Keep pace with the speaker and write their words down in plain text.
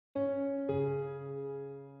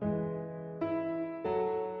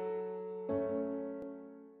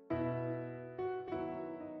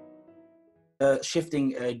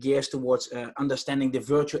shifting gears towards understanding the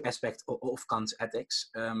virtue aspect of Kant's ethics.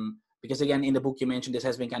 Because again, in the book you mentioned this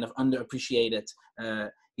has been kind of underappreciated.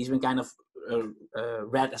 He's been kind of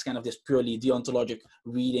read as kind of this purely deontologic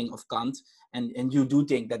reading of Kant. And you do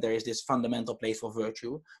think that there is this fundamental place for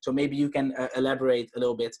virtue. So maybe you can elaborate a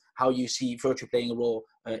little bit how you see virtue playing a role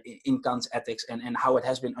in Kant's ethics and how it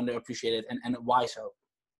has been underappreciated and why so.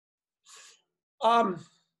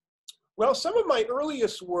 Well, some of my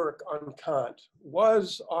earliest work on Kant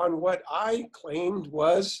was on what I claimed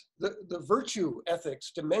was the virtue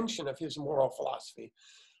ethics dimension of his moral philosophy.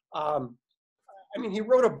 I mean, he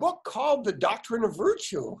wrote a book called The Doctrine of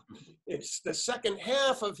Virtue. It's the second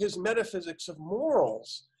half of his Metaphysics of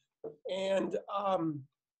Morals. And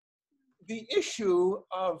the issue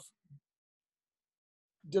of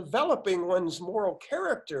developing one's moral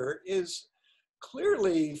character is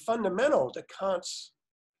clearly fundamental to Kant's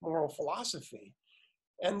moral philosophy.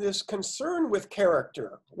 And this concern with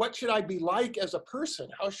character, what should I be like as a person?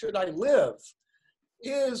 How should I live?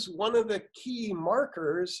 Is one of the key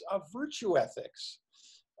markers of virtue ethics.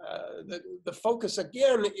 The focus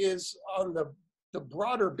again is on the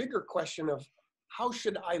broader, bigger question of how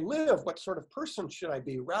should I live? What sort of person should I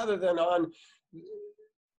be? Rather than on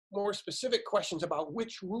more specific questions about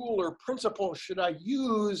which rule or principle should I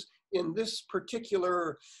use in this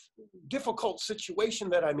particular difficult situation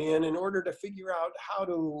that I'm in order to figure out how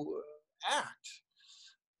to act.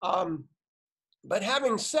 But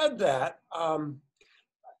having said that,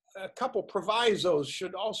 a couple provisos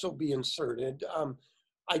should also be inserted.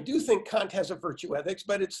 I do think Kant has a virtue ethics,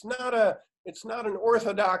 but it's not an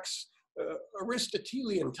orthodox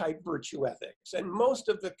Aristotelian type virtue ethics. And most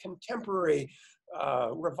of the contemporary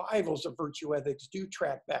revivals of virtue ethics do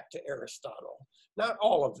track back to Aristotle. Not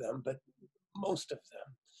all of them, but most of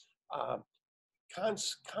them.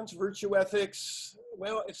 Kant's virtue ethics,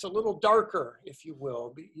 well, it's a little darker, if you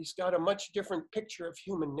will. He's got a much different picture of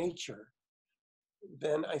human nature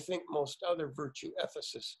than I think most other virtue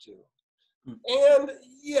ethicists do. And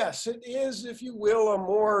yes, it is, if you will, a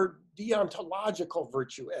more deontological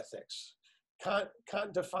virtue ethics.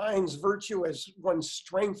 Kant defines virtue as one's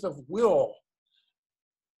strength of will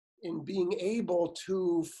in being able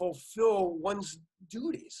to fulfill one's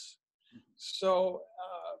duties. So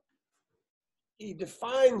he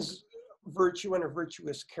defines virtue and a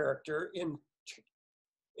virtuous character in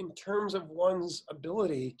terms of one's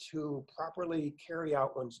ability to properly carry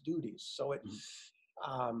out one's duties. So it,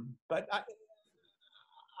 but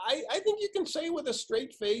I think you can say with a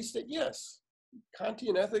straight face that yes,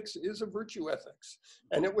 Kantian ethics is a virtue ethics.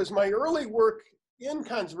 And it was my early work in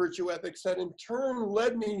Kant's virtue ethics that in turn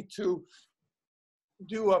led me to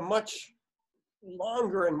do a much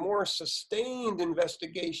longer and more sustained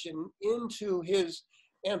investigation into his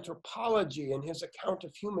anthropology and his account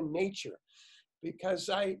of human nature. Because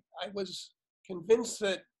I was convinced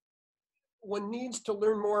that one needs to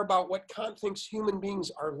learn more about what Kant thinks human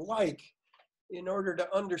beings are like in order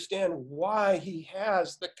to understand why he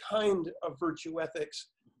has the kind of virtue ethics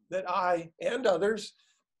that I and others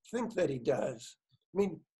think that he does. I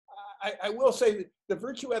mean, I will say that the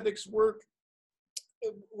virtue ethics work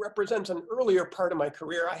represents an earlier part of my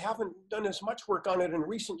career. I haven't done as much work on it in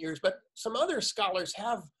recent years, but some other scholars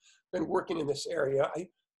have been working in this area.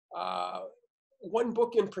 One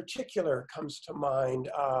book in particular comes to mind,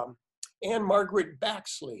 Anne Margaret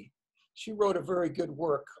Baxley. She wrote a very good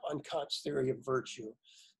work on Kant's theory of virtue.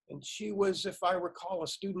 And she was, if I recall, a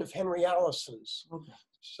student of Henry Allison's. Okay.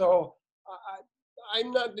 So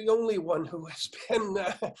I'm not the only one who has been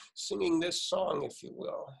singing this song, if you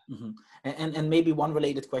will. Mm-hmm. And maybe one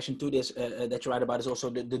related question to this that you write about is also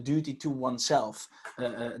the duty to oneself.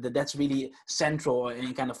 That's really central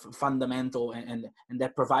and kind of fundamental, and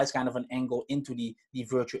that provides kind of an angle into the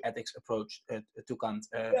virtue ethics approach to Kant.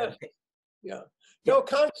 Yeah. No,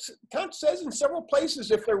 Kant says in several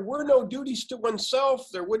places, if there were no duties to oneself,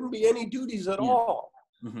 there wouldn't be any duties at all.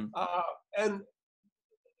 Mm-hmm. And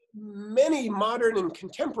many modern and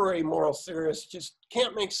contemporary moral theorists just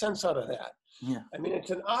can't make sense out of that. Yeah. I mean, it's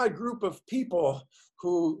an odd group of people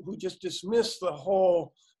who just dismiss the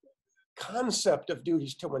whole concept of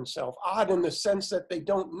duties to oneself. Odd in the sense that they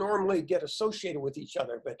don't normally get associated with each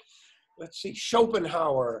other. But let's see,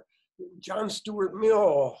 Schopenhauer, John Stuart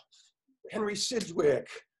Mill, Henry Sidgwick,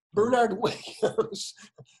 Bernard Williams,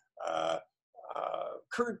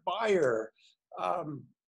 Kurt Beyer.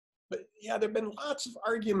 But yeah, there have been lots of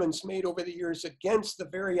arguments made over the years against the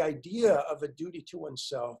very idea of a duty to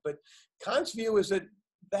oneself. But Kant's view is that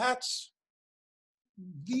that's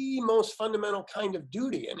the most fundamental kind of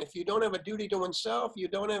duty. And if you don't have a duty to oneself, you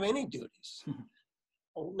don't have any duties.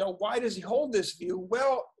 Now, why does he hold this view?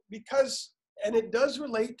 Well, because And it does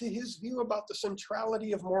relate to his view about the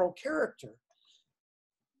centrality of moral character.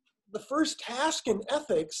 The first task in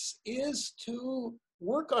ethics is to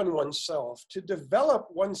work on oneself, to develop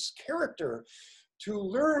one's character, to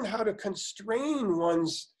learn how to constrain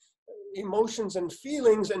one's emotions and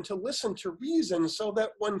feelings and to listen to reason so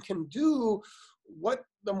that one can do what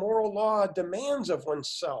the moral law demands of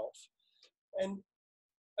oneself. And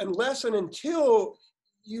unless and until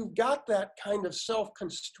you've got that kind of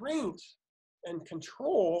self-constraint and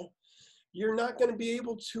control, you're not going to be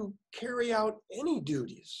able to carry out any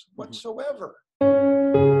duties whatsoever.